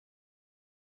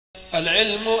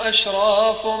العلم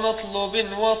أشراف مطلوب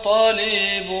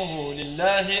وطالبه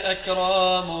لله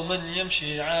أكرام من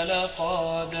يمشي على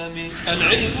قدمه.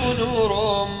 العلم نور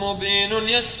مبين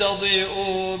يستضيء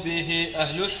به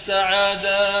أهل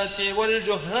السعادات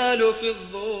والجهال في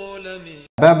الظلم.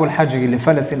 باب الحجر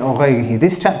لفلس أو غيره.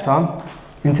 This chapter,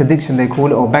 interdiction they call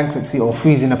it, or bankruptcy, or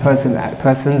freezing a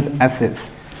person's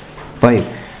assets. طيب.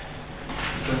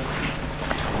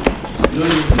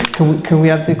 Can we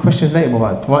have the questions later,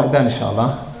 Mubarak? Write it down,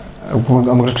 inshallah. I'm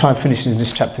going to try and finish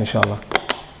this chapter, inshallah.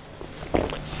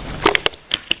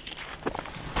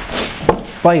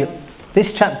 طيب.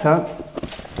 This chapter,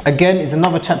 again, is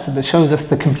another chapter that shows us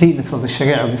the completeness of the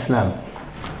Sharia of Islam.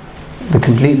 The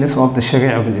completeness of the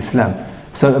Sharia of Islam.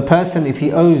 So a person, if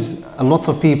he owes a lot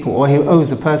of people, or he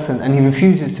owes a person and he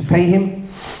refuses to pay him,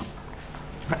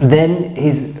 then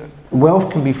his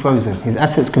wealth can be frozen, his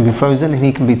assets can be frozen, and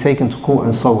he can be taken to court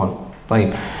and so on.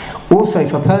 طيب. Also,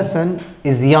 if a person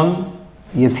is young,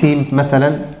 yatim,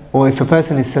 مثلا, or if a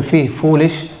person is safih,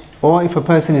 foolish, or if a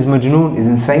person is majnoon, is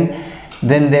insane,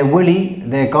 then their wali,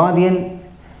 their guardian,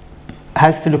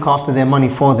 has to look after their money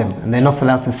for them, and they're not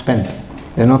allowed to spend.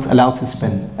 They're not allowed to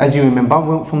spend. As you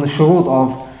remember, from the shurut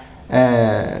of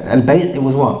al-bay', it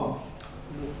was what?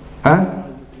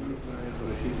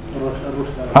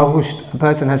 Al-rushd. A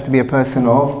person has to be a person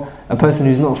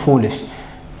who's not foolish.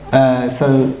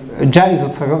 So jaiz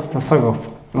tasarruf.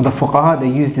 The fuqaha, they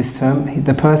use this term.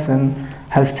 The person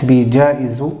has to be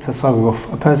jaiz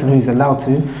tasarruf, a person who is allowed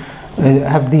to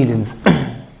have dealings,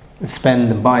 spend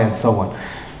and buy and so on.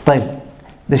 طيب.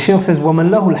 The Shaykh says, وَمَنْ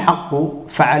لَهُ الْحَقُّ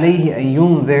فَعَلَيْهِ أَنْ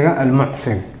يُنذِرَ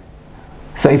الْمُعْسِرِ.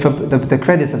 So if the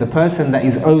creditor, the person that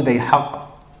is owed a haqq,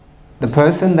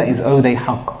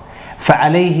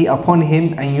 فَعَلَيْهِ, upon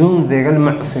him, أَنْ يُنذِرَ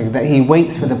الْمُعْسِرِ, that he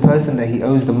waits for the person that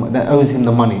owes him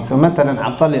the money. So مثلا,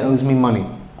 Abdullah owes me money.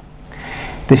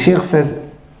 The Shaykh says,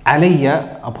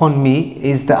 alayya, upon me,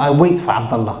 is that I wait for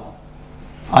Abdullah.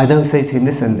 I don't say to him,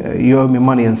 listen, you owe me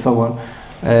money and so on.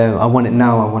 I want it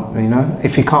now,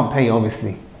 if he can't pay,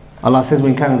 obviously. Allah says,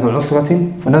 وَإِنْ كَانَ ذُو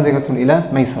عُسْرَةٍ فَنَظِرَةٌ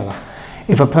إِلَى مَيْسَرَةٍ.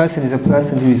 If a person is a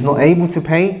person who is not able to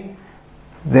pay,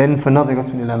 then فَنَظِرَةٌ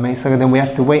إِلَى مَيْسَرَةٍ, then we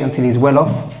have to wait until he's well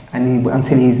off, and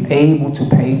until he's able to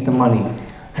pay the money.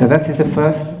 So that is the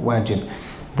first wajib.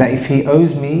 That if he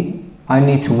owes me, I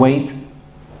need to wait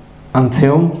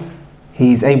until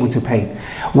he is able to pay.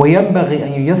 وَيَنْبَغِي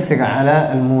أَنْ يُيَسِّرَ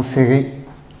عَلَى الْمُوسِرِ.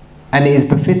 And it is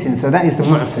befitting, so that is the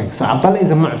mu'sir. So Abdullah is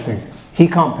a mu'sir. He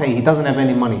can't pay, he doesn't have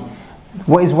any money.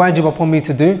 What is wajib upon me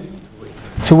to do?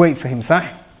 To wait for him, صح?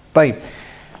 طيب.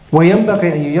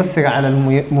 وَيَنْبَغِي أَن يُيَسِّرَ عَلَى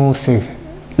الْمُوسِرِ.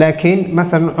 لكن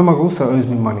مثلا Umar also owes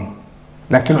me money.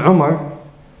 لكن Umar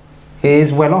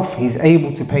is well off, he's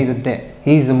able to pay the debt.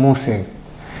 He's the mu'sir.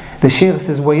 The Shaykh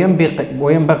says, وَيَنْبَغِي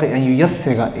أَن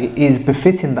يُيَسِّرَ. It is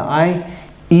befitting that I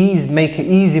make it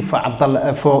easy for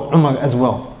Umar as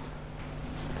well.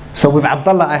 So with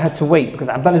Abdullah I had to wait because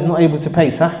Abdullah is not able to pay,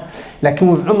 صح? Like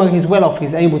with Umar he's well off,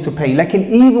 he's able to pay. Like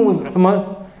even with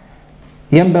Umar,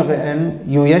 ينبغي أن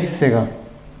ييسر.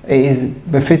 It is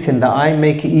befitting that I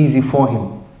make it easy for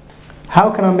him. How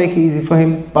can I make it easy for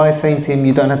him? By saying to him,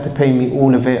 you don't have to pay me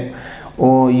all of it,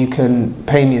 or you can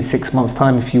pay me in 6 months'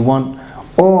 time if you want,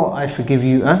 or I forgive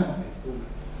you,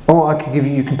 or I can give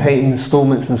you can pay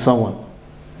installments and so on.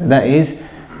 That is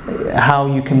how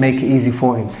you can make it easy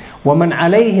for him. وَمَنْ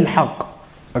عَلَيْهِ الْحَقِّ.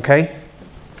 Okay?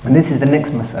 And this is the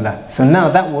next mas'ala. So now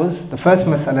that was the first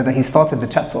mas'ala that he started the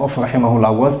chapter off,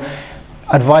 rahimahullah, was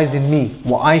advising me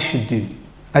what I should do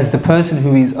as the person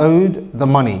who is owed the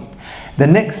money. The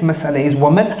next mas'ala is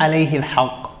وَمَنْ عَلَيْهِ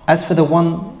الْحَقِّ. As for the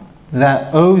one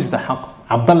that owes the haqq,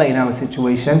 Abdullah in our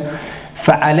situation,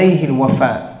 فَعَلَيْهِ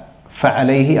الْوَفَاء.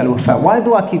 فَعَلَيْهِ الْوَفَاء. Why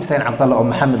do I keep saying Abdullah or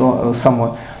Muhammad or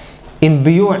someone? In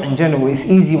buyu' in general, it's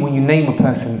easy when you name a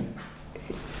person.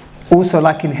 Also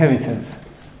like inheritance.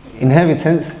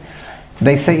 Inheritance,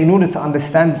 they say in order to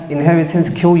understand inheritance,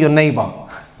 kill your neighbor.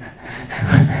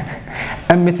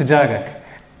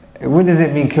 What does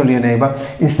it mean, kill your neighbor?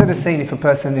 Instead of saying if a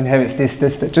person inherits this,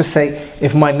 that, just say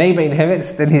if my neighbor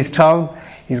inherits, then his child,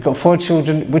 he's got 4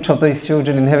 children, which of those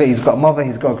children inherit? He's got a mother,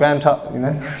 he's got a grandchild,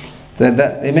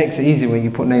 That it makes it easy when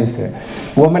you put names to it.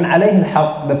 وَمَنْ عَلَيْهِ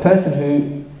الْحَقِّ. The person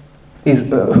who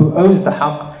owes the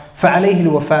haqq, فَعَلَيْهِ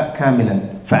الْوَفَاءُ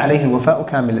كَامِلًا. فَعَلَيْهِ الْوَفَاءُ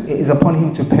كَامِلًا. It is upon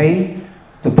him to pay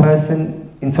the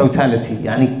person in totality,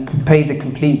 يعني pay the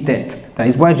complete debt. That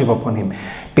is wajib upon him.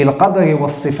 بِالْقَدْرِ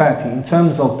وَالصِّفَاتِ. In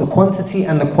terms of the quantity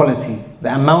and the quality,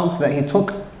 the amount that he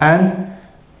took and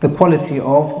the quality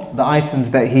of the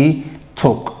items that he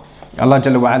took. Allah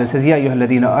Jalla wa Ala says, يَا أَيُّهَا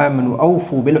الَّذِينَ آمَنُوا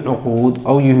أَوْفُوا بِالْعُقُودِ.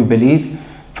 O you who believe,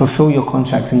 fulfill your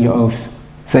contracts and your oaths.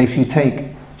 So if you take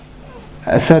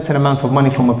a certain amount of money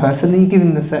from a person, then you give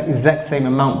him the exact same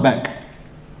amount back.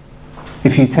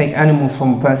 If you take animals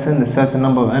from a person, a certain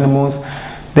number of animals,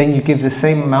 then you give the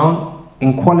same amount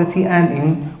in quality and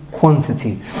in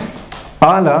quantity.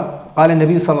 قال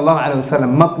النبي صلى الله عليه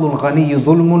وسلم مطل الغني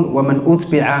ظلم ومن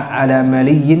أتبع على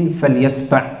ملي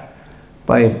فليتبع.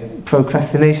 طيب,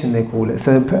 procrastination they call it.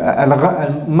 So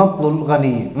مطل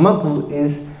الغني, مطل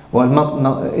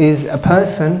is a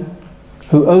person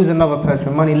who owes another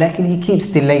person money, lakin he keeps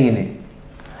delaying it.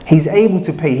 He's able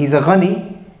to pay. He's a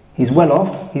ghani, he's well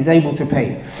off, he's able to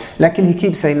pay. Lakin he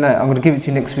keeps saying, I'm going to give it to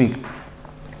you next week.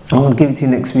 I'm going to give it to you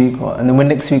next week. And then when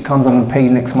next week comes, I'm going to pay you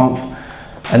next month.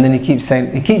 And then he keeps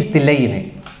delaying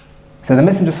it. So the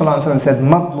Messenger ﷺ said,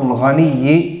 Matlul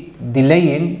ghaniyi,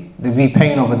 delaying the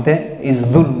repaying of a debt is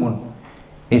dhulmun.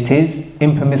 It is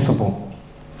impermissible.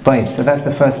 طيب, so that's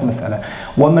the first mas'ala.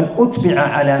 وَمَنْ أُتْبِعَ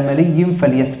عَلَى مَلِيٍّ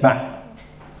فَلْيَتْبَعْ.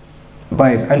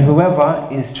 طيب, and whoever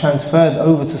is transferred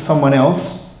over to someone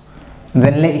else,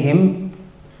 then let him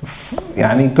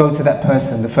go to that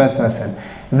person, the third person.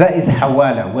 That is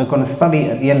hawala. We're going to study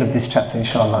at the end of this chapter,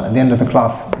 inshallah, at the end of the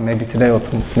class, maybe today or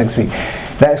next week.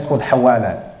 That is called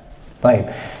hawala.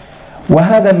 طيب.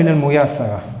 وهذا من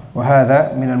المياسرة.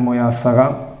 وهذا من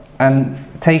المياسرة. And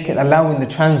take it, allowing the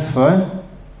transfer.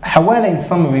 Hawala in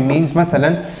summary means,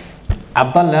 مثلا,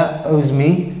 Abdullah owes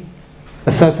me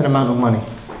a certain amount of money.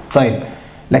 طيب.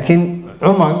 Lakin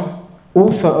Umar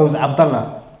also owes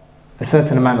Abdullah a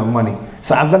certain amount of money.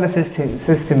 So Abdullah says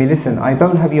to me, listen, I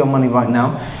don't have your money right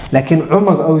now, lakin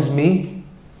Umar owes me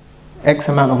X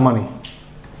amount of money.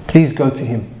 Please go to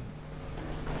him.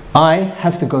 I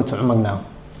have to go to Umar now.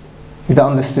 Is that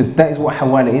understood? That is what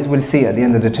hawala is. We'll see at the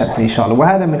end of the chapter, inshallah.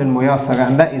 وَهَذَا مِنَ الْمُيَاسَرَةِ.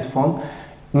 And that is from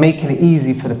making it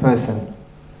easy for the person.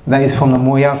 That is from the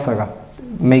muyasara,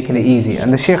 making it easy.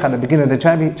 And the Shaykh at the beginning of the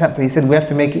chapter, he said we have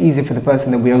to make it easy for the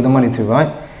person that we owe the money to,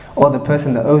 right? Or the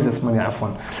person that owes us money,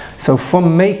 afwan. So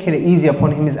from making it easy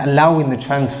upon him is allowing the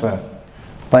transfer.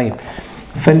 طيب.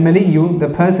 فالملي, the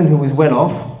person who is well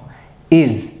off,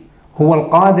 is هو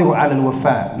القادر على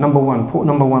الوفاء. Number one, put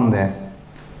number one there.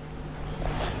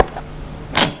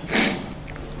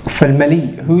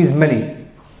 فالملي, who is mali?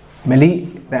 Mali,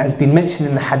 that has been mentioned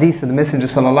in the hadith of the Messenger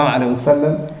sallallahu alaihi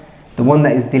wasallam, the one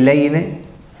that is delaying it.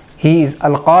 He is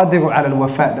al-qadiru ala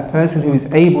al-wafa, the person who is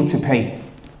able to pay.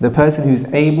 The person who is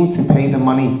able to pay the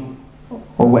money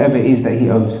or whatever it is that he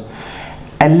owes.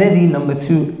 Alladhi, number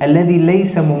two, alladhi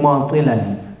laysa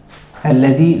mumatilan.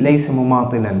 Alladhi laysa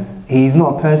mumatilan. He is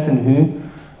not a person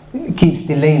who keeps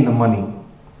delaying the money.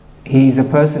 He is a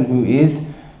person who is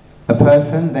a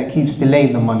person that keeps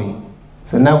delaying the money.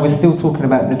 So now we're still talking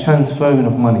about the transferring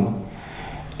of money.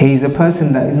 He's a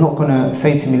person that is not going to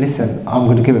say to me, listen, I'm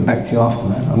going to give it back to you after,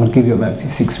 man. I'm going to give it back to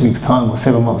you 6 weeks time or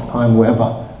 7 months time,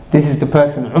 whatever. This is the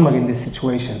person, Umar, in this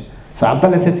situation. So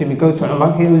Abdullah said to me, go to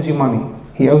Umar, he owes you money.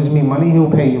 He owes me money,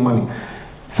 he'll pay you money.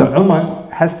 So Umar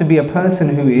has to be a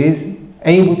person who is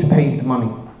able to pay the money.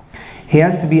 He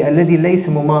has to be alladhi laysa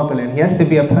mumatilan. He has to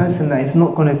be a person that is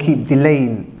not going to keep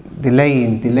delaying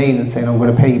and saying, I'm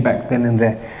going to pay you back then and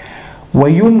there.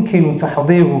 وَيُمْكِنُ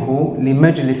تَحْضِيرُهُ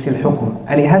لِمَجْلِسِ الْحُكْمِ.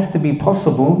 And it has to be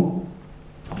possible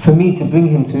for me to bring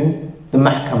him to the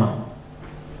mahkamah.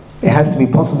 It has to be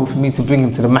possible for me to bring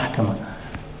him to the mahkamah,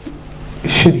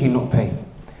 should he not pay.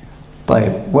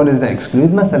 طيب, what does that exclude?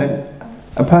 مثلا,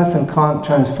 a person can't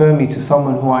transfer me to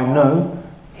someone who I know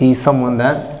he's someone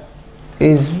that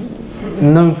is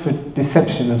known for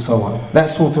deception and so on. That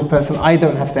sort of person, I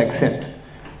don't have to accept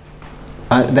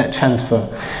that transfer.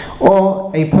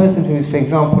 Or a person who is, for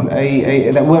example,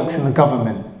 that works in the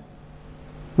government.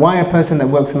 Why a person that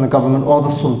works in the government or the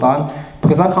sultan?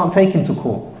 Because I can't take him to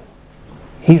court.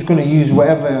 He's going to use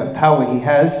whatever power he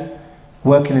has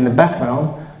working in the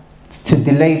background to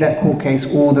delay that court case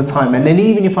all the time. And then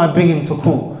even if I bring him to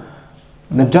court,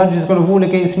 the judge is going to rule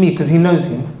against me because he knows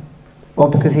him or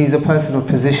because he's a person of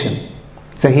position.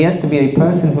 So he has to be a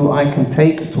person who I can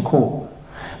take to court.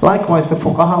 Likewise, the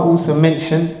fuqaha also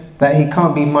mention that he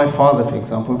can't be my father, for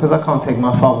example, because I can't take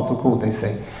my father to court, they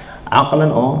say.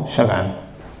 Aqlan or shar'an.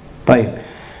 طيب.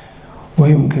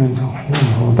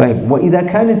 طيب. وإذا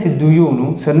كانت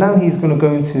الديون. So now he's going to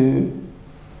go into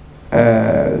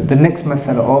the next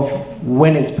masala of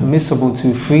when it's permissible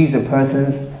to freeze a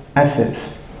person's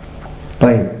assets.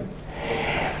 طيب.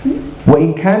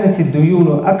 وإن كانت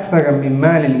الديون أكثر من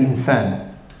مال الإنسان.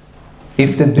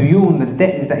 If the duyun, the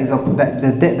debt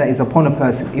that is upon a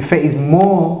person, if it is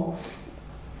more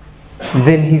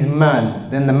than his mal,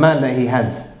 than the mal that he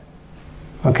has,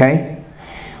 okay.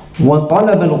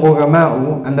 وطلب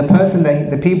الغرماء, and the person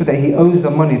the people that he owes the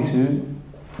money to,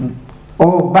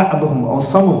 or بعضهم, or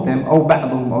some of them, or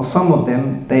بعضهم, or some of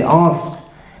them, they ask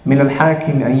من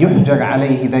الحاكم أن يحجر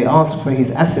عليه, they ask for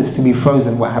his assets to be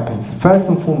frozen. What happens? First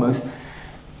and foremost,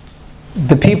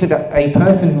 the people that a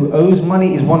person who owes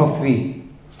money is one of three.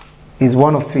 Is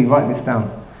one of three. Write this down.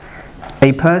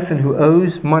 A person who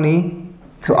owes money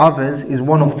to others is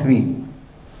one of three.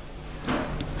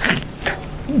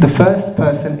 The first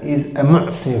person is a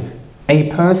mu'sir, a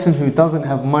person who doesn't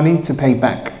have money to pay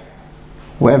back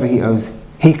whatever he owes.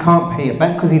 He can't pay it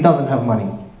back because he doesn't have money.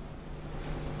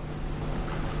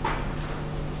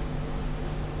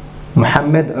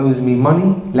 Muhammad owes me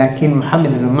money, lakin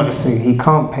Muhammad is a mu'sir, he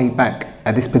can't pay back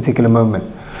at this particular moment.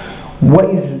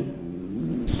 What is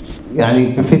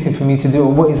befitting for me to do,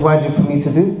 or what is wajib for me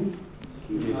to do?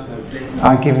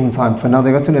 I give him time. For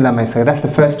nadiratun ila maysara. That's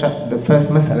the first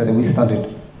mas'ala that we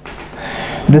studied.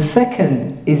 The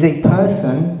second is a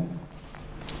person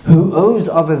who owes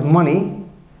others money,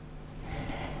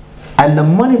 and the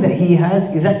money that he has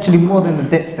is actually more than the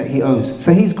debts that he owes.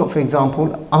 So he's got, for example,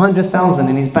 100,000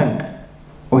 in his bank,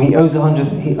 or he owns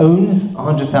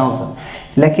 100,000.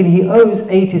 Like he owes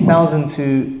 80,000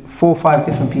 to 4 or 5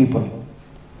 different people.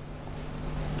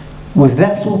 With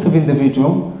that sort of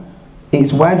individual,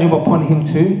 it's wajib upon him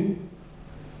to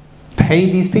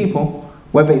pay these people,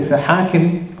 whether it's a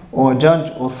hakim or a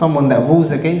judge or someone that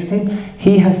rules against him.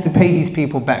 He has to pay these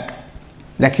people back.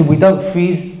 Like if we don't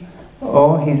freeze,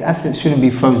 or his assets shouldn't be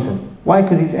frozen. Why?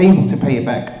 Because he's able to pay it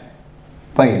back.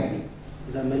 طيب.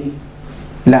 Is that money?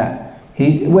 لا.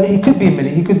 He could be a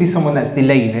million, he could be someone that's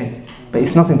delaying it, but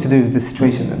it's nothing to do with the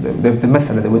situation, the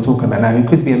masala that we're talking about now. He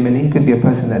could be a million, he could be a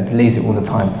person that delays it all the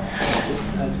time.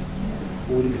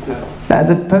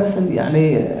 The person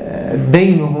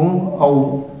دينه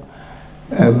أو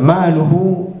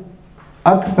ماله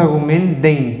أكثر من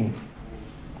دينه.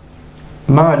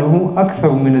 ماله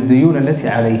أكثر من الديون التي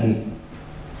عليه.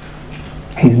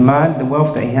 His mal, the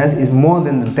wealth that he has, is more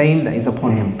than the dain that is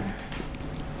upon him,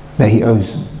 that he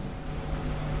owes.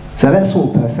 So that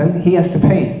sort of person, he has to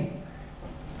pay.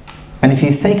 And if he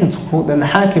is taken to court, then the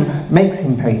hakim makes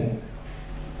him pay.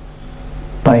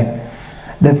 طيب.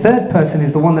 The third person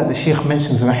is the one that the Shaykh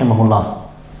mentions, rahimahullah.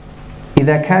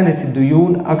 إذا كانت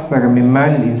الديون أكثر من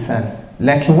مال الإنسان.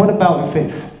 Like, what about if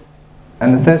it's,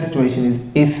 and the third situation is,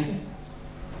 if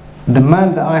the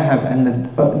mal that I have and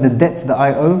the debt that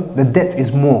I owe, the debt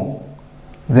is more.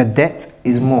 The debt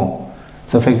is more.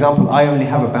 So for example, I only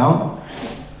have about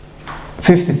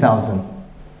 50,000.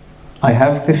 I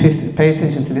have 50, pay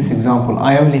attention to this example.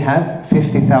 I only have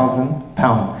 50,000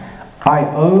 pounds. I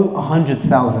owe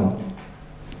 100,000.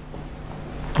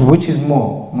 Which is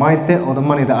more, my debt or the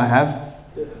money that I have?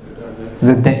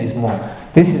 The debt is more.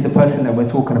 This is the person that we're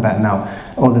talking about now,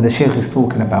 or that the Shaykh is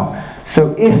talking about.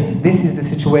 So if this is the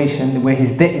situation where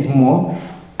his debt is more,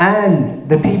 and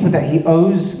the people that he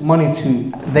owes money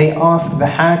to, they ask the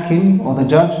hakim or the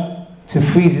judge to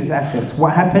freeze his assets,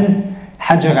 what happens?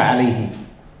 Hajar alayhi.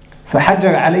 So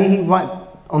hajar alayhi, right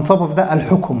on top of that,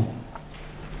 al-hukum.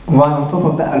 Right on top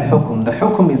of that, al-hukum. The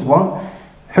hukum is what?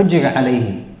 Hujjar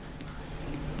alayhi.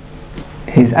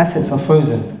 His assets are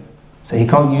frozen, so he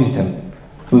can't use them.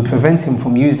 We prevent him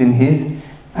from using his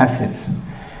assets.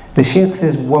 The Shaykh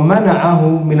says,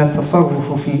 وَمَنَعَهُ مِنَ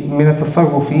التَّصَرُّفِ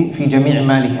فِي جَمِيعِ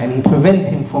مَالِهِ, and he prevents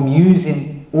him from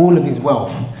using all of his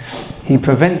wealth. He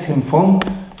prevents him from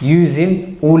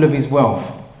using all of his wealth.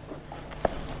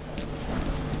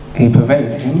 He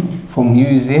prevents him from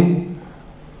using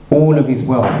all of his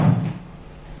wealth.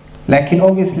 Like in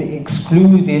obviously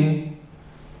excluding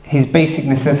his basic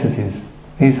necessities,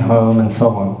 his home and so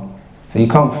on. So you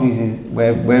can't freeze his,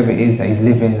 wherever it is that he's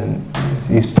living, and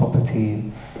his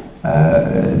property,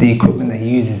 the equipment that he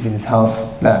uses in his house,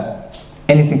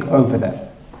 anything over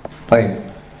that. طيب.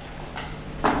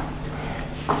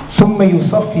 ثم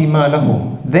يصفي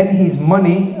ماله. Then his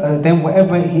money, then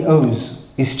whatever he owes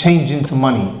is changed into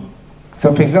money.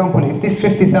 So for example, if this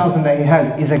 50,000 that he has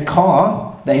is a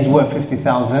car that is worth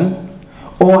 50,000,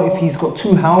 or if he's got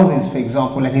 2 houses, for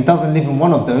example, and he doesn't live in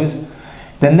one of those,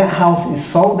 then that house is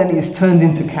sold and it is turned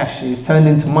into cash, it is turned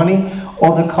into money,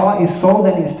 or the car is sold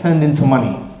and it is turned into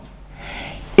money.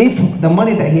 If the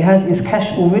money that he has is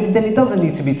cash already, then it doesn't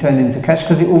need to be turned into cash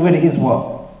because it already is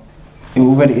what? It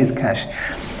already is cash.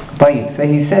 طيب. So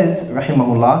he says,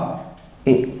 rahimahullah,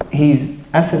 his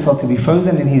assets are to be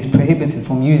frozen and he's prohibited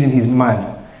from using his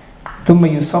mal. ثم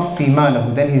يصفي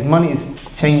ماله. Then his money is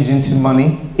changed into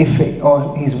money,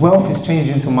 or his wealth is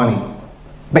changed into money.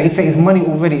 But if it is money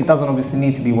already, it doesn't obviously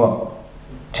need to be what?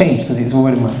 Changed, because it's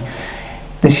already money.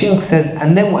 The Shaykh says,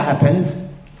 and then what happens?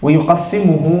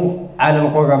 وَيُقَسِّمُهُ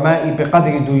عَلَى الْغُرَمَاءِ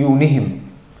بِقَدْرِ دُيُونِهِمْ.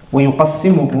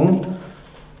 وَيُقَسِّمُهُ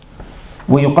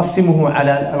ويقسمه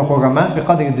على الغرماء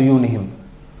بقدر ديونهم.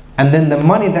 And then the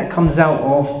money that comes out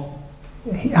of,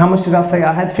 how much did I say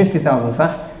I had? 50,000,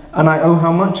 sah? And I owe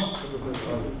how much?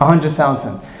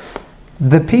 100,000.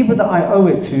 The people that I owe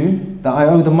it to, that I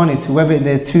owe the money to, whether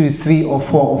they're 2, 3 or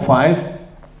 4 or 5,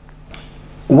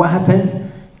 what happens?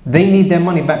 They need their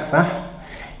money back, sah?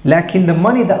 Lakin the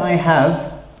money that I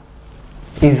have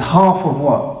is half of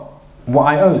what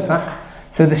I owe, sah?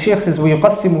 So the Shaykh says,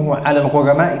 وَيُقَسِّمُهُ عَلَى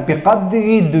الْغُرَمَاءِ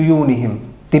بِقَدْرِ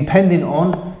دُيُونِهِمْ, depending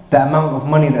on the amount of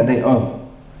money that they owe.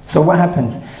 So what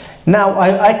happens? Now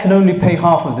I can only pay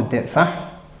half of the debt, sah?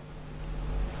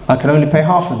 I can only pay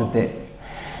half of the debt.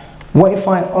 What if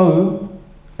I owe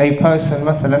a person,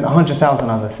 مثلا, 100,000,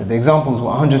 as I said, the example is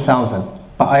 100,000,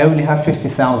 but I only have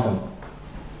 50,000.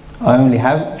 I only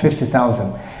have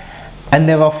 50,000. And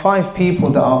there are 5 people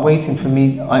that are waiting for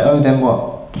me. I owe them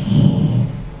what?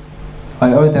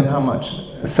 I owe them how much?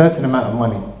 A certain amount of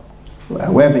money,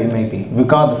 wherever it may be,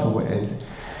 regardless of what it is.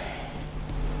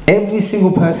 Every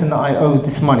single person that I owe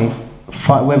this money,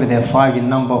 whether they're 5 in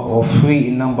number or 3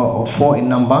 in number or 4 in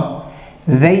number,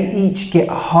 they each get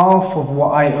half of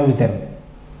what I owe them.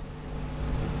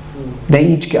 They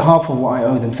each get half of what I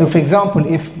owe them. So for example,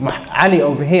 if Ali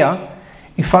over here,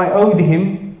 if I owed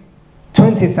him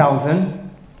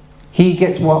 20,000, he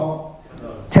gets what?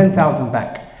 10,000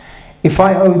 back. If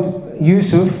I owed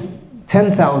Yusuf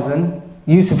 10,000,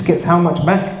 Yusuf gets how much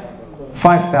back?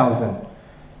 5,000.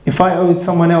 If I owed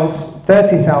someone else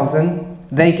 30,000,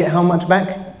 they get how much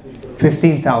back?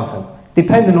 15,000.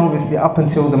 Depending obviously up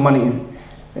until the money is,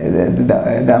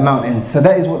 the amount ends. So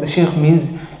that is what the Shaykh means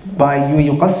by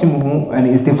يقسمه, and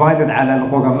it is divided على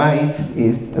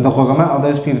الغرماء. The غرماء are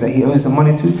those people that he owes the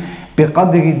money to,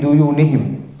 بقدر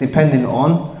ديونهم, depending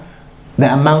on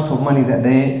the amount of money that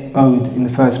they owed in the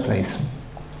first place.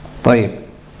 طيب.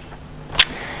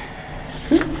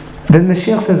 Then the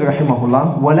Shaykh says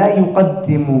rahimahullah, ولا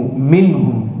يقدم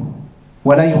منهم,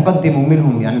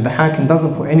 يعني the Hakim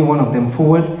doesn't put any one of them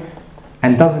forward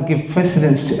and doesn't give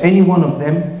precedence to any one of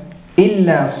them,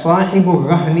 إلا صاحب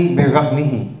الرهن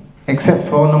برهنه, except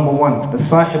for number 1, the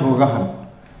صاحب الرهن.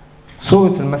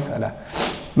 Surah al-Mas'ala.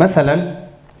 مثلا,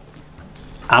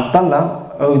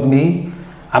 Abdullah owed me.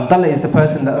 Abdullah is the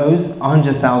person that owes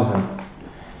 100,000.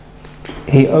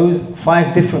 He owes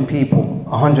 5 different people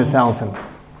 100,000,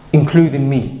 including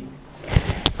me.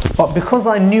 But because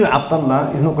I knew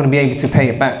Abdullah is not going to be able to pay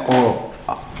it back, or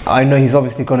I know he's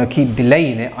obviously going to keep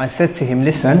delaying it, I said to him,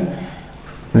 listen,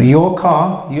 your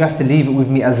car, you have to leave it with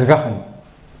me as rahan.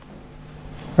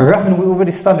 Rahan, we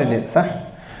already studied it, sah?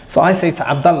 So I say to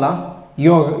Abdullah,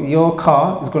 your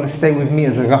car is going to stay with me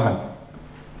as a rahan.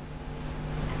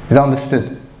 Is that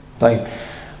understood? Right.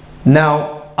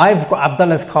 Now, I've got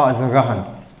Abdullah's car as a rahan.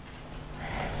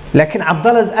 Like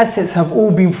Abdullah's assets have all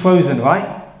been frozen,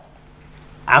 right?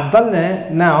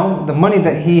 Abdullah, now, the money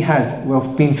that he has, well,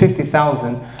 been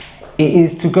 50,000, it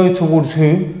is to go towards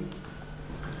who?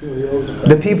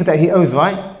 The people that he owes,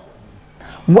 right?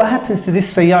 What happens to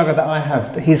this sayyara that I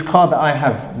have, his car that I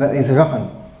have, that is rahan?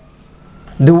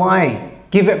 Do I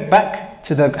give it back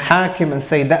to the Hakim and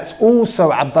say that's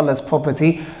also Abdullah's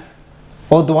property?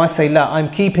 Or do I say, la, I'm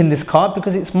keeping this car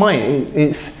because it's mine?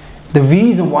 It's the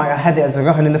reason why I had it as a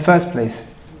rahan in the first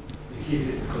place. You keep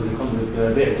it because it comes with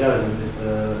a bit of jazm. If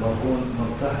Marhun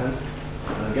Martahan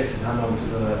gets his hand on to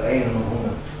the Ain and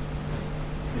Marhuna.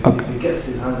 If he gets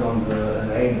his hands on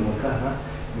the Ain and Martahan,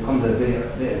 it becomes a bit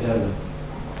of jazm.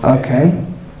 Okay.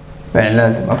 بيع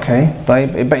لازم. Okay.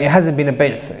 طيب. But it hasn't been a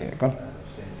bay'.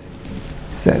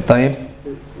 طيب.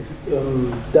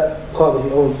 That car that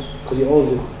he owns, because he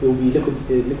owns it, it will be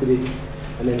liquidated,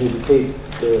 and then he will be paid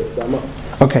the amount.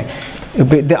 Okay.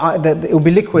 It will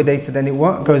be liquidated, and it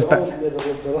what goes back. You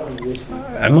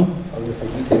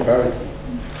take priority.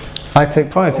 I take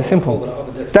priority. Simple.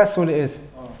 That's all it is.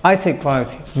 I take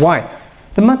priority. Why?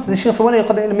 The Shaykh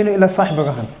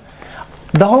said,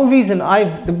 the whole reason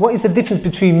what is the difference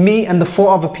between me and the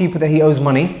 4 other people that he owes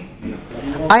money?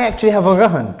 I actually have a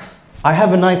rahan. I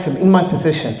have an item in my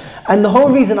possession. And the whole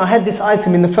reason I had this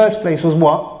item in the first place was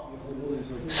what?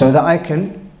 So that I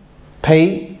can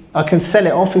sell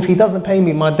it off if he doesn't pay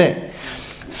me my debt.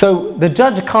 So the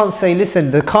judge can't say,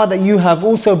 listen, the car that you have,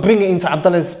 also bring it into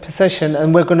Abdullah's possession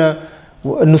and we're going to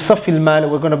nusafil mal,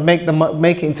 we're going to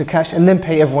make it into cash and then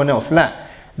pay everyone else. La.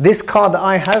 This car that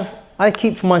I have, I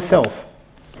keep for myself.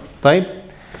 Right?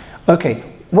 Okay,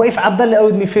 what if Abdullah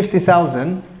owed me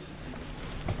 50,000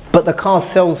 but the car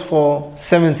sells for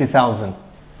 70,000?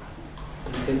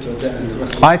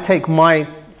 I take my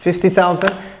 50,000,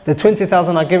 the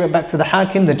 20,000 I give it back to the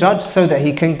Hakim, the judge, so that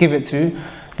he can give it to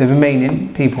the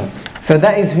remaining people. So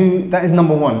that is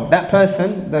number one. That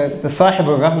person, the sahib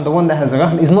al-rahm, the one that has a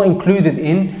rahm, is not included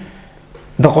in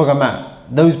the ghurama,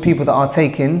 those people that are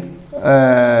taking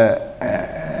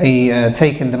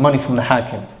the money from the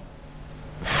hakim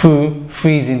through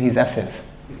freezing his assets.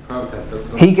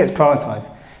 He gets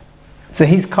prioritized. So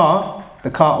his car,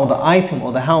 the car or the item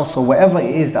or the house or whatever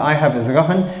it is that I have as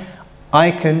rahan,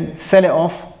 I can sell it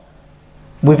off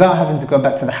without having to go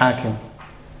back to the hakim.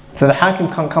 So the hakim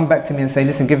can't come back to me and say,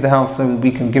 listen, give the house so we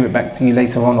can give it back to you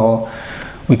later on, or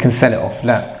we can sell it off.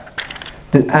 La.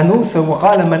 And also,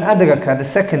 وَقَالَ مَنْ أَدْرَكَ, the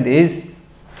second is,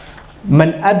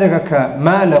 مَنْ أَدْرَكَ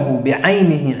مَالَهُ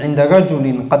بِعَيْنِهِ عِنْدَ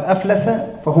رَجُلٍ قَدْ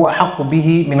أَفْلَسَ فَهُوَ أَحَقُّ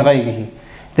بِهِ مِنْ غَيْرِهِ.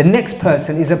 The next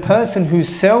person is a person who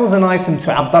sells an item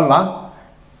to Abdullah.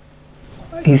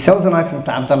 He sells an item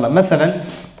to Abdullah. مثلا,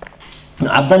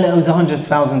 Abdullah owes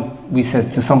 100,000, we said,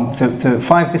 to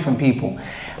 5 different people.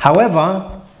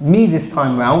 However, me this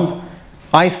time round,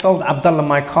 I sold Abdullah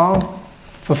my car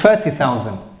for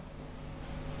 30,000.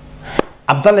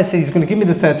 Abdullah said he's going to give me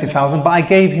the 30,000, but I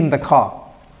gave him the car.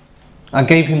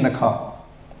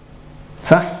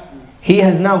 So he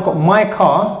has now got my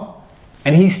car,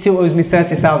 and he still owes me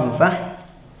 30,000.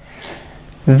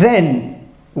 Then,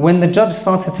 when the judge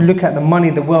started to look at the money,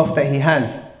 the wealth that he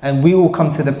has, and we all come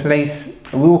to the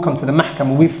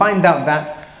mahkamah, we find out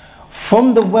that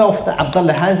from the wealth that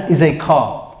Abdullah has is a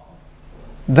car.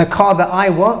 The car that I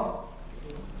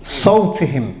sold to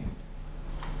him.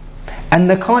 And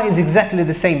the car is exactly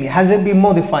the same. It hasn't been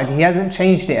modified. He hasn't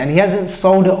changed it. And he hasn't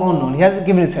sold it on. Or he hasn't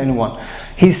given it to anyone.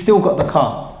 He's still got the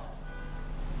car.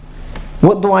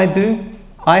 What do?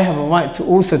 I have a right to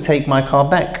also take my car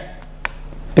back.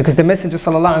 Because the Messenger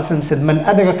ﷺ said, "Man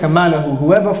adraka malahu,"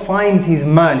 whoever finds his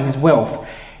mal, his wealth,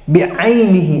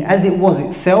 bi'aynihi, as it was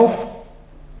itself,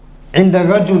 عند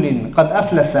رجل قد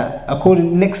أفلس,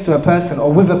 according next to a person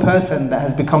or with a person that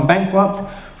has become bankrupt,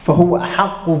 فهو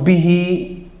أحق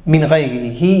به من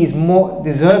غيره. He is more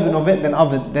deserving of it than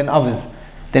others,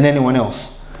 than anyone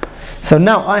else. So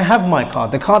now I have my car,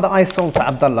 the car that I sold to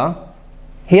Abdullah.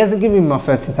 He hasn't given me my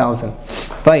 30,000.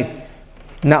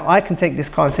 Now I can take this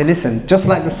car and say, listen, just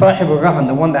like the sahib al-rahan,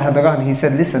 the one that had the rahan, he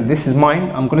said, listen, this is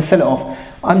mine, I'm going to sell it off.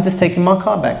 I'm just taking my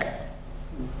car back.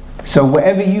 So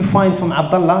whatever you find from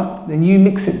Abdullah, then you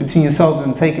mix it between yourselves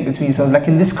and take it between yourselves. Like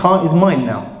in this car is mine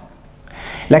now.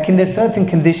 Like in there's certain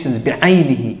conditions,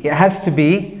 bi'aynihi, it has to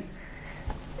be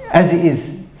as it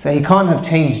is. So he can't have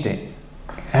changed it.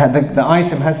 The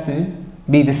item has to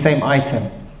be the same item.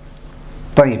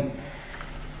 طيب.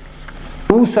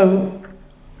 Also,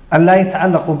 أَلَّا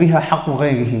يَتَعَلَّقُ بِهَا حَقُّ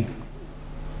غَيْرِهِ.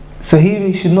 So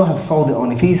he should not have sold it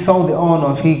on. If he sold it on,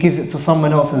 or if he gives it to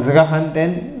someone else as rahan,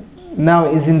 then now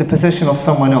it is in the possession of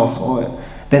someone else, or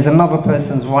there's another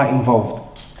person's right involved.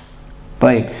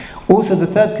 طيب. Also the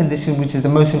third condition, which is the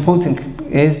most important,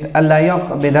 is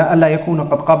أَلَّا يَكُونَ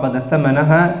قَدْ قَبَضَ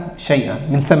ثَمَنَهَا شَيْئًا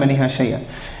مِنْ ثَمَنِهَا شَيْئًا.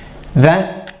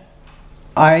 That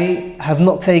I have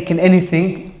not taken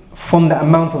anything from the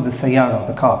amount of the sayyara,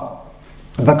 the car.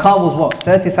 The car was what?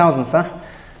 30,000, sah?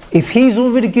 If he's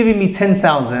already giving me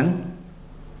 10,000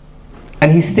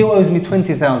 and he still owes me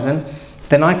 20,000,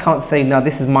 then I can't say, now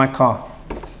this is my car.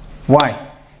 Why?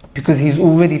 Because he's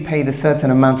already paid a certain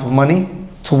amount of money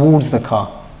towards the car,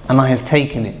 and I have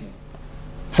taken it.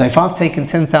 So if I've taken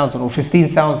 10,000 or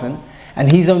 15,000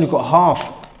 and he's only got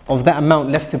half of that amount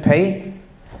left to pay,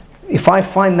 if I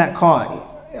find that car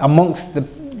amongst the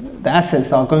assets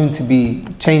that are going to be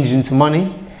changed into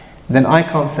money, then I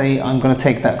can't say I'm going to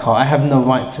take that car. I have no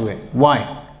right to it.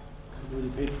 Why?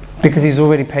 Because he's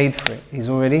already paid for it. He's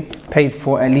already paid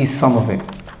for at least some of it.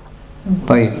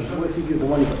 طيب.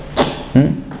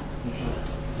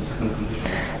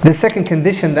 The second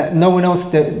condition, that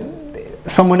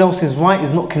someone else's right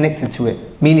is not connected to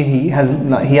it, meaning he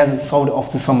hasn't sold it off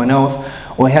to someone else,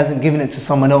 or he hasn't given it to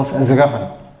someone else as a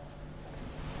rahan.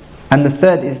 And the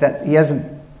third is that he hasn't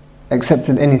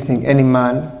accepted anything, any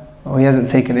mal, or he hasn't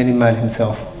taken any mal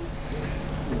himself.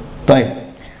 طيب.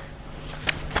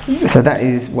 So that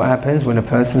is what happens when a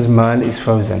person's mal is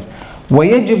frozen.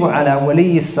 وَيَجِبُ عَلَى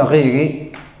وَلِيِّ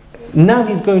الصَّغِيرِ. Now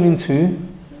he's going into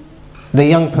the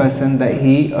young person that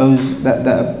he owes, that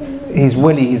his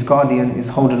wali, his guardian, is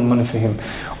holding money for him,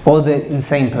 or the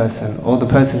insane person, or the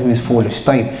person who is foolish.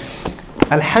 طيب.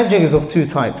 Al-Hajr is of two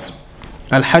types.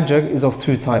 Al-Hajr is of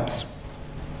two types.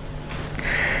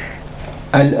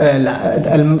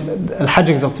 Al-Hajr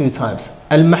is of two types.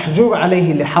 Al-Mahjur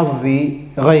alayhi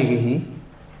liḥظ غَيْرِهِ.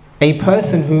 A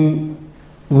person who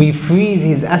we freeze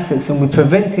his assets and we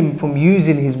prevent him from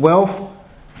using his wealth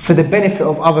for the benefit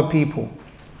of other people.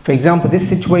 For example, this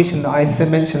situation that I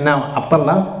mentioned now,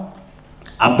 Abdullah,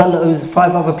 Abdullah owes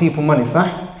 5 other people money,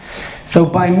 sah? So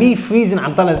by me freezing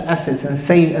Abdullah's assets and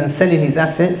selling his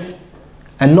assets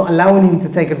and not allowing him to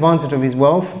take advantage of his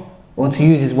wealth or to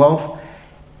use his wealth,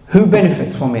 who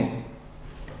benefits from it?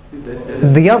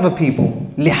 The other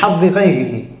people. لِحَظِّ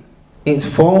غَيْرِهِ. It's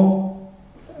for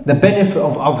the benefit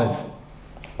of others.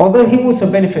 Although he also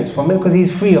benefits from it because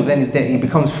he's free of any debt, he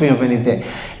becomes free of any debt.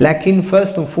 Lakin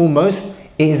first and foremost,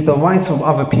 it is the right of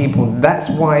other people. That's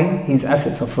why his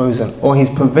assets are frozen, or he's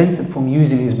prevented from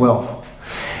using his wealth.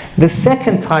 The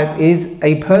second type is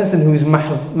a person who is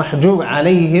mahjur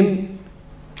alayhim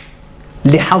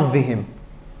lihaddihim.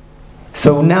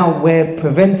 So now we're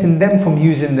preventing them from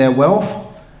using their wealth,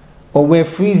 or we're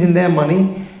freezing their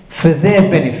money for their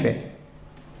benefit.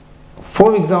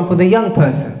 For example, the young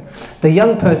person. The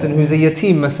young person who's a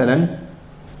yatim, mathalan,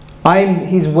 I'm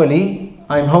his wali,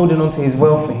 I'm holding on to his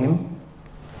wealth for him.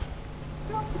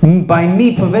 By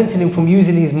me preventing him from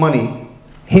using his money,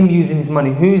 him using his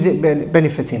money, who is it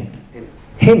benefiting?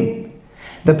 Him.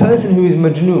 The person who is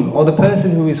majnoon, or the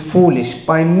person who is foolish,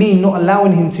 by me not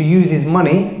allowing him to use his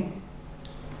money,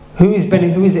 who is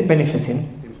it benefiting?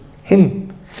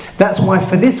 Him. That's why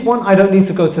for this one, I don't need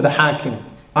to go to the hakim.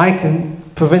 I can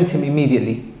prevent him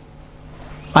immediately.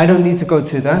 I don't need to go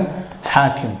to the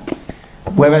hakim.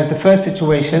 Whereas the first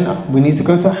situation, we need to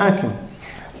go to a hakim.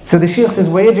 So the Shaykh says,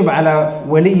 وَيَجِبْ عَلَى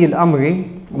وَلِيِّ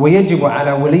الْأَمْرِ وَيَجِبُ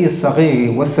عَلَى وَلِيِّ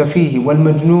الصَّغِيرِ وَالسَّفِيهِ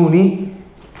وَالْمَجْنُونِ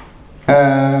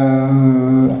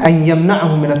أَنْ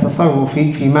يَمْنَعَهُ مِنَ التَّصَرُّفِ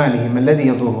فِي مَالِهِمْ الَّذِي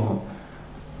يَضُرُّهُمْ.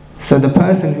 So the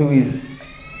person who is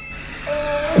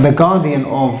the guardian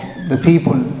of the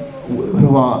people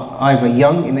who are either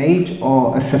young in age,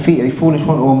 or a safi, a foolish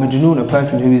one, or a majnoon, a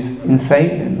person who is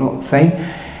insane and not sane,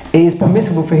 it is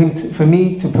permissible for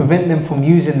me to prevent them from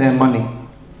using their money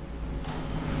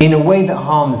in a way that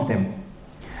harms them.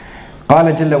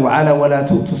 قال جل وعلا ولا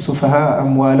تؤتوا السفهاء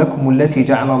أموالكم التي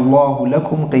جعل الله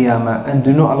لكم قياما. And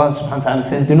do not, Allah subhanahu wa ta'ala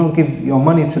says, do not give your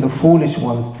money to the foolish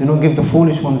ones. Do not give the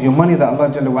foolish ones your money that Allah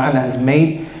Jalla wa ala has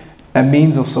made a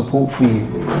means of support for you.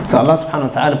 So Allah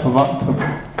subhanahu wa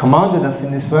ta'ala commanded us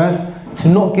in this verse to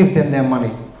not give them their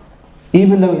money,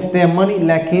 even though it's their money,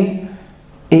 lakin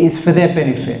it is for their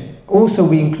benefit. Also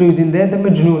we include in there the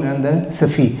majnoon and the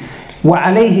safi.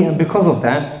 وَعَلَيْهِ, and because of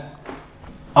that,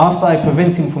 after I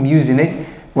prevent him from using it,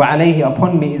 وَعَلَيْهِ,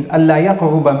 upon me is أَلَّا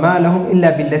يَقْرُبَ مَالَهُمْ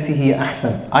إِلَّا بِالَّتِي هِيَ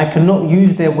أَحْسَنُ. I cannot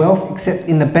use their wealth except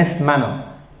in the best manner,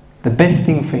 the best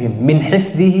thing for him. مِنْ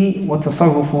حِفْظِهِ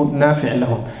وَتَصَرُّفُ نَافِعٍ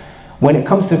لَهُمْ. When it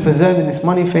comes to preserving this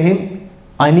money for him,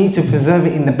 I need to preserve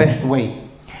it in the best way.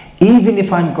 Even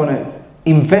if I'm going to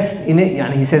invest in it,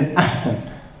 يعني he says أحسن,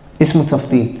 اسم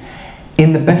تفضيل,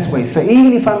 in the best way. So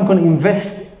even if I'm going to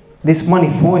invest this money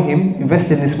for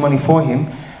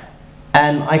him,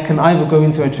 and I can either go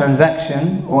into a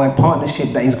transaction or a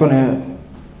partnership that is going to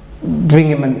bring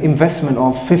him an investment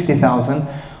of 50,000,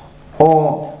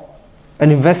 or an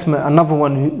investment, another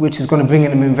one which is going to bring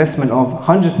in an investment of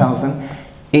 100,000,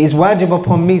 it is wajib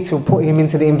upon me to put him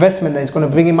into the investment that is going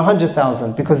to bring him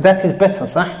 100,000, because that is better,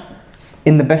 sah,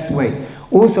 in the best way.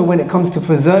 Also when it comes to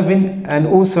preserving and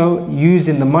also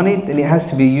using the money, then it has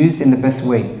to be used in the best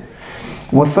way.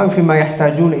 وَصَرْفِ مَا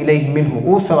يَحْتَاجُونَ إِلَيْهِ مِنْهُ.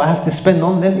 Also I have to spend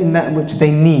on them in that which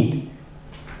they need.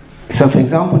 So for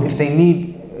example, if they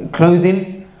need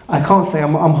clothing, I can't say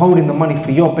I'm holding the money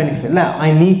for your benefit. La,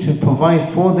 I need to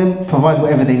provide for them, provide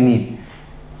whatever they need.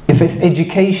 If it's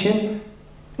education,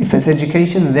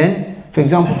 then, for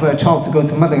example, for a child to go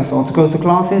to madrasa or to go to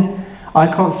classes, I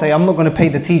can't say I'm not going to pay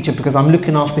the teacher because I'm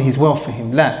looking after his wealth for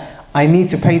him. La, I need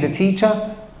to pay the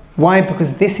teacher. Why?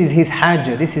 Because this is his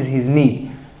hajjah, this is his need.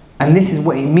 And this is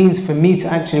what it means for me to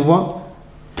actually what?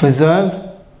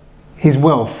 Preserve his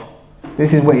wealth.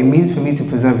 This is what it means for me to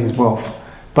preserve his wealth.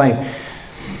 طيب.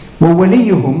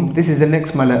 وَوَلِيُّهُمْ, this is the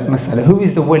next masala. Who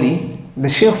is the wali? The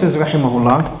Shaykh says,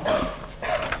 rahimahullah,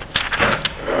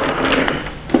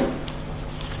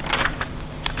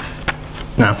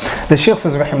 now, the Shaykh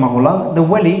says, rahimahullah, the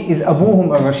wali is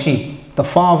abuhum al-rashid, the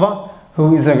father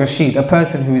who is a rashid, a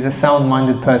person who is a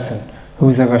sound-minded person, who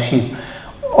is a rashid.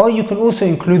 Or you can also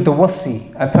include the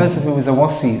wasi, a person who is a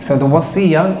wasi. So the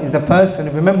wasiya is the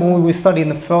person, remember when we were studying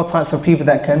the 4 types of people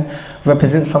that can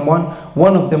represent someone,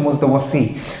 one of them was the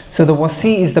wasi. So the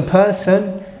wasi is the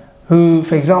person who,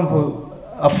 for example,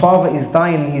 a father is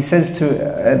dying, he says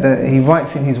to, he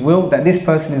writes in his will that this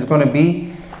person is going to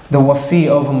be the wasi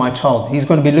over my child. He's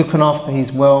going to be looking after his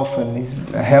wealth and his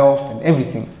health and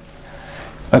everything.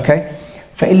 Okay?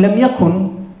 فَإِن لَمْ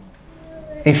يَكُنْ,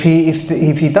 if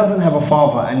he doesn't have a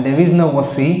father and there is no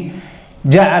wasi,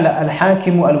 جَعَلَ الْحَاكِمُ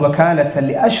الْوَكَالَةَ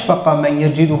لِأَشْفَقَ مَنْ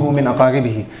يَجِدُهُ مِنْ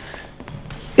أَقَارِبِهِ.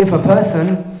 If a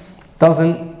person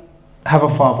doesn't have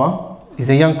a father, he's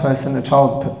a young person, a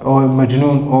child, or a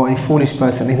majnoon, or a foolish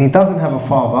person, and he doesn't have a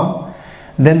father,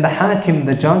 then the hakim,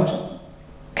 the judge,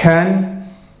 can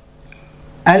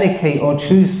allocate or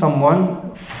choose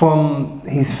someone from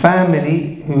his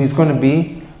family who is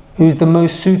the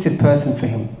most suited person for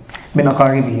him. من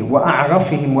أقاربه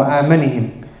وأعرفهم وآمنهم.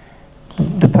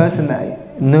 The person that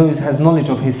has knowledge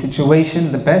of his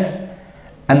situation the best,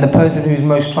 and the person who is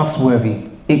most trustworthy.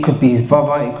 It could be his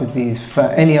brother, it could be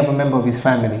any other member of his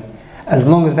family. As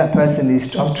long as that person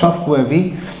is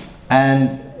trustworthy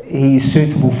and he is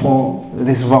suitable for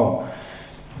this role.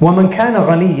 وَمَنْ كَانَ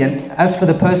غَنِيًّا. As for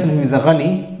the person who is a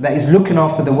ghani, that is looking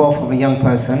after the wealth of a young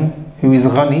person who is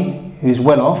ghani, who is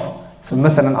well off. So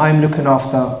مثلا, I'm looking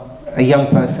after a young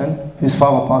person whose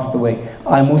father passed away.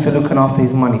 I'm also looking after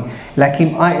his money.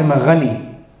 Lakin I am a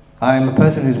ghani, I am a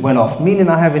person who's well off, meaning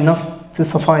I have enough to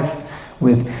suffice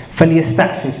with.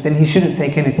 فَلْيَسْتَعْفِفْ. Then he shouldn't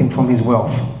take anything from his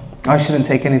wealth. I shouldn't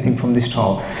take anything from this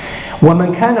child.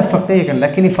 وَمَنْ كَانَ فَقِيرًا.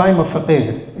 Lakin if I'm a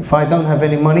faqir, if I don't have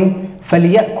any money,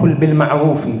 فَلْيَأْكُلْ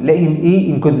بِالْمَعْرُوفِ. Let him eat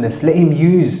in goodness. Let him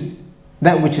use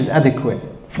that which is adequate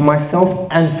for myself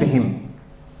and for him.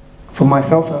 For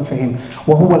myself and for him.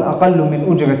 وَهُوَ الْأَقَلُّ مِنْ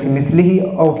أُجْرَةِ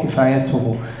مِثْلِهِ أَوْ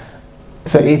كِفَايَتُهُ.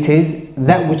 So it is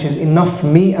that which is enough for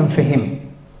me and for him.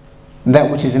 That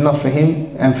which is enough for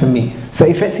him and for me. So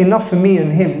if it's enough for me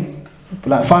and him,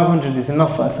 like 500 is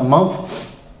enough for us a month.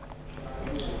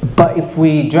 But if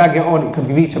we drag it on, it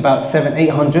could reach about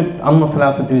 700-800. I'm not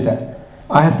allowed to do that.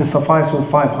 I have to suffice with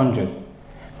 500.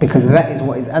 Because that is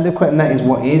what is adequate and that is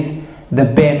what is the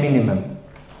bare minimum.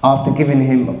 After giving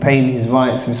him, paying his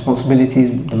rights, responsibilities,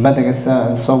 the madrasa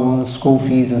and so on, school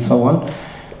fees and so on,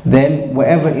 then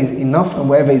whatever is enough and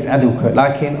whatever is adequate.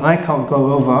 Like I can't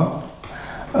go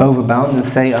overbound and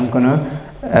say I'm going to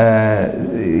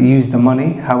use the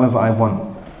money however I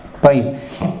want. طيب.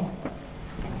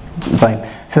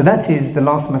 So that is the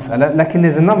last mas'ala. Lakin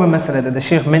there's another mas'ala that the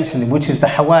Shaykh mentioned, which is the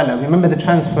hawala. Remember the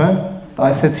transfer that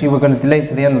I said to you we're going to delay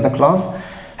to the end of the class?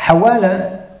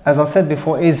 Hawala, as I said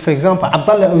before, is, for example,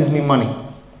 Abdullah owes me money.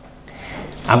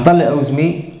 Abdullah owes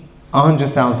me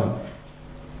 100,000.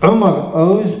 Umar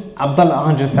owes Abdullah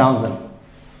 100,000.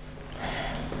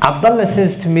 Abdullah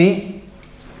says to me,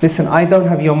 listen, I don't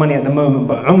have your money at the moment,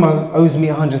 but Umar owes me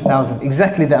 100,000.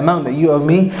 Exactly the amount that you owe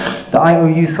me, that I owe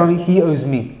you, he owes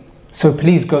me. So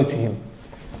please go to him.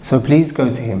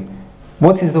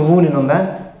 What is the ruling on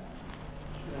that?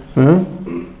 Who?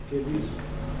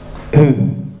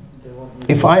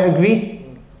 If I agree,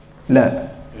 لا.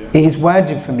 It is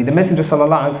wajib for me. The Messenger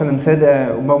ﷺ said,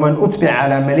 وَمَنْ أُتْبِعَ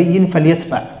عَلَى مَلِيٍّ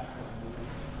فَلْيَتْبَعْ.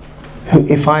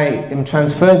 If I am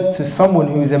transferred to someone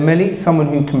who is a mali, someone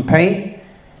who can pay,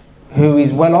 who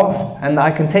is well off, and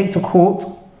I can take to court,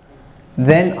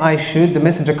 then the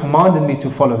Messenger commanded me to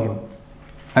follow him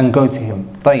and go to him.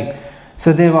 طيب.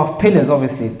 So there are pillars,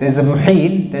 obviously. There's a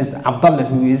muhil, there's Abdullah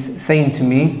who is saying to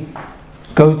me,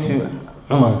 go to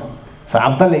Umar. So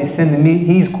Abdullah is sending me,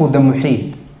 he's called the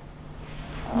muhil.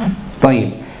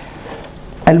 طيب.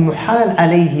 المحال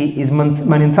عليه is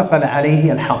من انتقل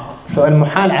عليه الحق. So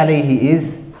المحال عليه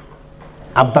is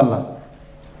Abdullah.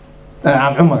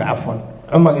 Umar, عفوا.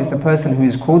 Umar is the person who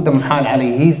is called the محال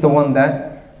عليه. He's the one that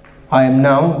I am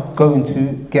now going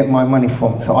to get my money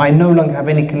from. So I no longer have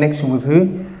any connection with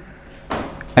who?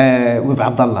 With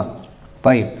Abdullah.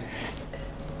 طيب.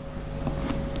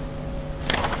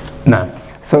 Now.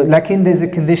 So, lakin there's a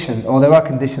condition, or there are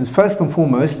conditions. First and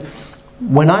foremost,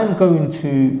 when I'm going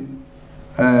to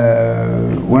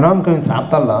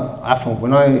Abdullah,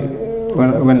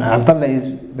 when Abdullah is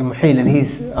the muhil and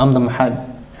I'm the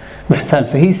muhtal,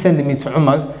 so he's sending me to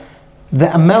Umar, the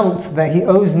amount that he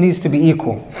owes needs to be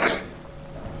equal.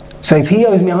 So if he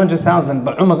owes me 100,000,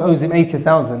 but Umar owes him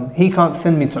 80,000, he can't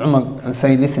send me to Umar and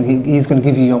say, listen, he's going to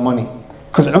give you your money,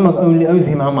 because Umar only owes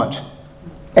him how much?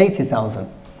 80,000.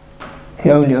 He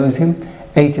only owes him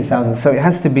 80,000. So it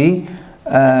has to be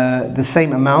the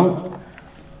same amount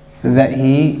that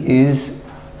he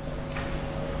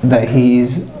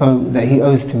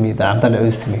owes to me, that Abdullah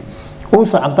owes to me.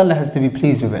 Also, Abdullah has to be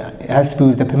pleased with it. It has to be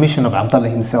with the permission of Abdullah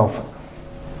himself.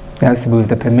 It has to be with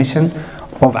the permission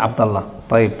of Abdullah.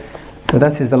 طيب. So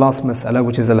that is the last mas'ala,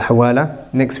 which is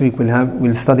al-hawala. Next week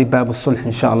we'll study bab al-sulh,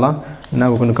 inshaAllah.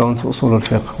 Now we're going to go on to usul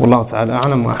al-fiqh. Wallahu ta'ala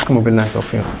a'lam wa ahkamu billahi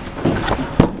tawfiq.